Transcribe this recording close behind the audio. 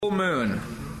Full moon.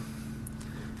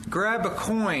 Grab a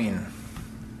coin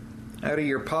out of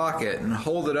your pocket and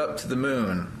hold it up to the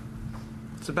moon.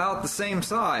 It's about the same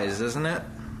size, isn't it?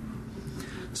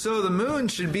 So the moon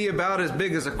should be about as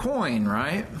big as a coin,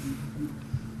 right?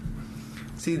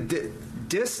 See,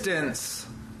 distance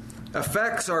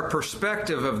affects our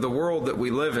perspective of the world that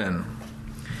we live in.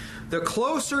 The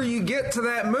closer you get to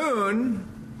that moon,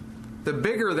 the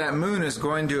bigger that moon is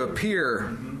going to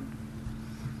appear.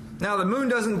 Now, the moon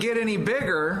doesn't get any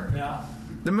bigger. Yeah.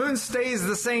 The moon stays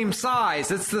the same size.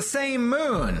 It's the same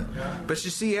moon. Yeah. But you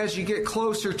see, as you get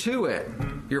closer to it,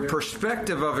 your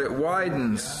perspective of it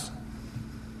widens.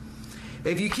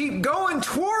 If you keep going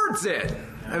towards it,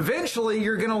 eventually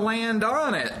you're going to land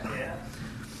on it. Yeah.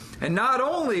 And not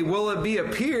only will it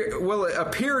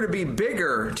appear to be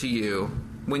bigger to you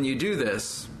when you do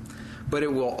this, but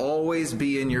it will always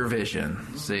be in your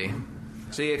vision. See,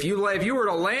 if you were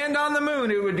to land on the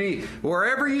moon, it would be,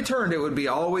 wherever you turned, it would be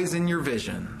always in your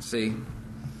vision. See?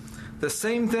 The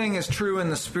same thing is true in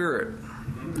the Spirit.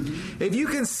 If you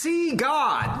can see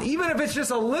God, even if it's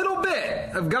just a little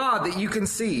bit of God that you can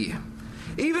see,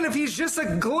 even if He's just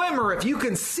a glimmer, if you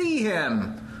can see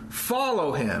Him,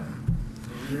 follow Him.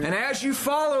 And as you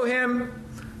follow Him,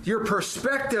 your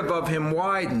perspective of Him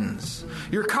widens.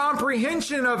 Your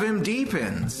comprehension of Him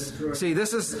deepens. See,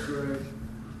 this is...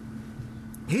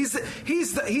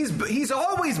 He's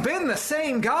always been the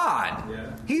same God.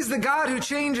 Yeah. He's the God who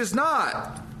changes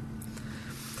not.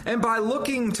 And by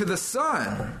looking to the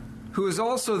Son, who is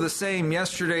also the same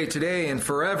yesterday, today, and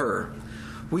forever,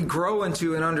 we grow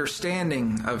into an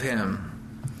understanding of Him.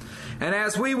 And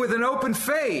as we, with an open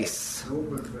face,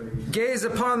 gaze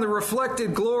upon the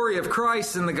reflected glory of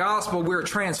Christ in the gospel, we're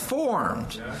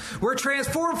transformed. Yeah. We're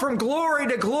transformed from glory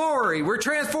to glory. We're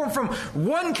transformed from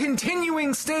one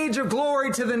continuing stage of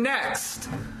glory to the next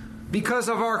because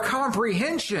of our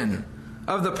comprehension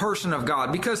of the person of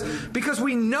God, because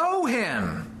we know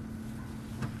Him.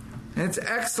 And it's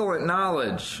excellent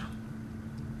knowledge.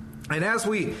 And as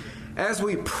we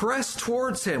press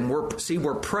towards Him,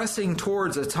 we're pressing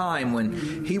towards a time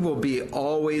when He will be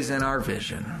always in our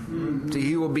vision. See,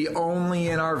 He will be only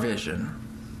in our vision.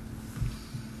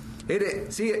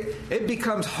 It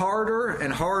becomes harder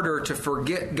and harder to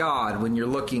forget God when you're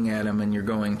looking at Him and you're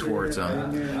going towards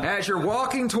Him. As you're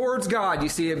walking towards God, you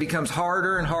see, it becomes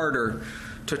harder and harder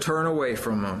to turn away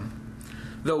from Him.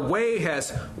 The way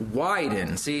has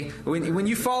widened. See, when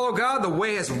you follow God, the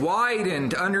way has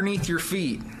widened underneath your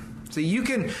feet. See, you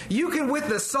can with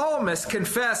the psalmist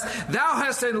confess, "Thou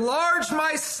hast enlarged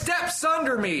my steps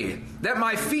under me, that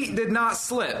my feet did not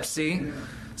slip." See,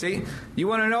 you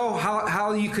want to know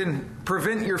how you can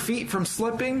prevent your feet from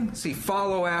slipping? See,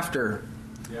 follow after.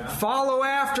 Yeah. Follow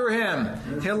after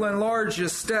Him. He'll enlarge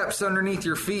His steps underneath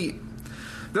your feet.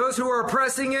 Those who are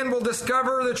pressing in will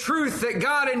discover the truth that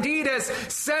God indeed has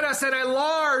set us at a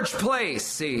large place.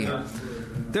 See. Yeah.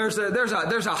 There's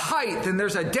a height and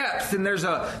there's a depth and there's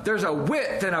a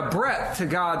width and a breadth to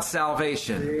God's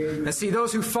salvation. And see,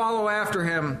 those who follow after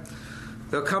Him,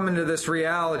 they'll come into this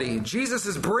reality. Jesus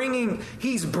is bringing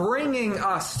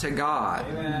us to God.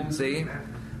 Amen. See?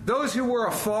 Those who were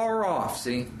afar off,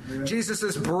 see? Jesus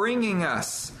is bringing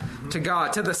us to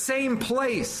God, to the same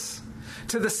place,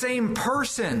 to the same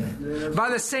person, by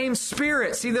the same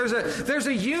Spirit. See, there's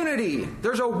a unity,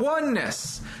 there's a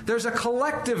oneness, there's a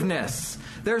collectiveness,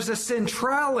 there's a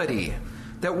centrality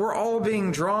that we're all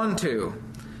being drawn to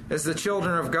as the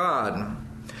children of God.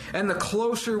 And the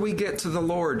closer we get to the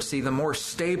Lord, see, the more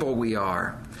stable we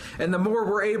are. And the more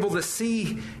we're able to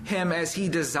see Him as He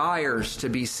desires to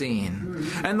be seen.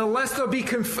 And the less there'll be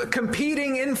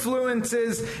competing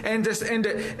influences and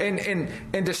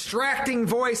distracting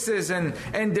voices and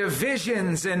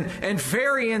divisions and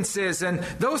variances. And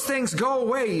those things go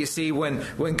away, you see,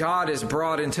 when God is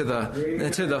brought into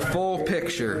the full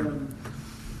picture.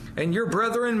 And your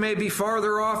brethren may be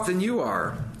farther off than you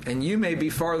are. And you may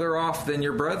be farther off than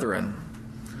your brethren.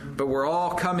 But we're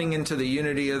all coming into the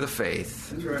unity of the faith.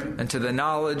 That's right. And to the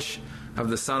knowledge of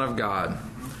the Son of God.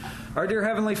 Our dear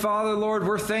Heavenly Father, Lord,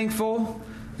 we're thankful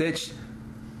that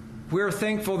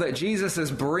Jesus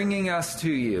is bringing us to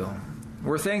you.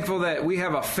 We're thankful that we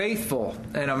have a faithful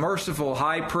and a merciful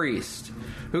high priest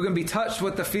who can be touched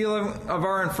with the feeling of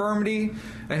our infirmity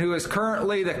and who is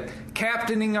currently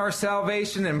captaining our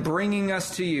salvation and bringing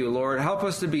us to you. Lord, help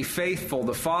us to be faithful,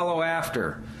 to follow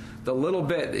after the little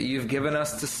bit that you've given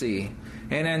us to see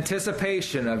in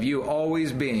anticipation of you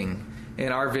always being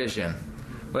in our vision.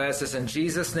 We ask this in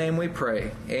Jesus' name we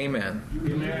pray. Amen.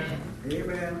 Amen.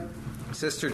 Amen. Sister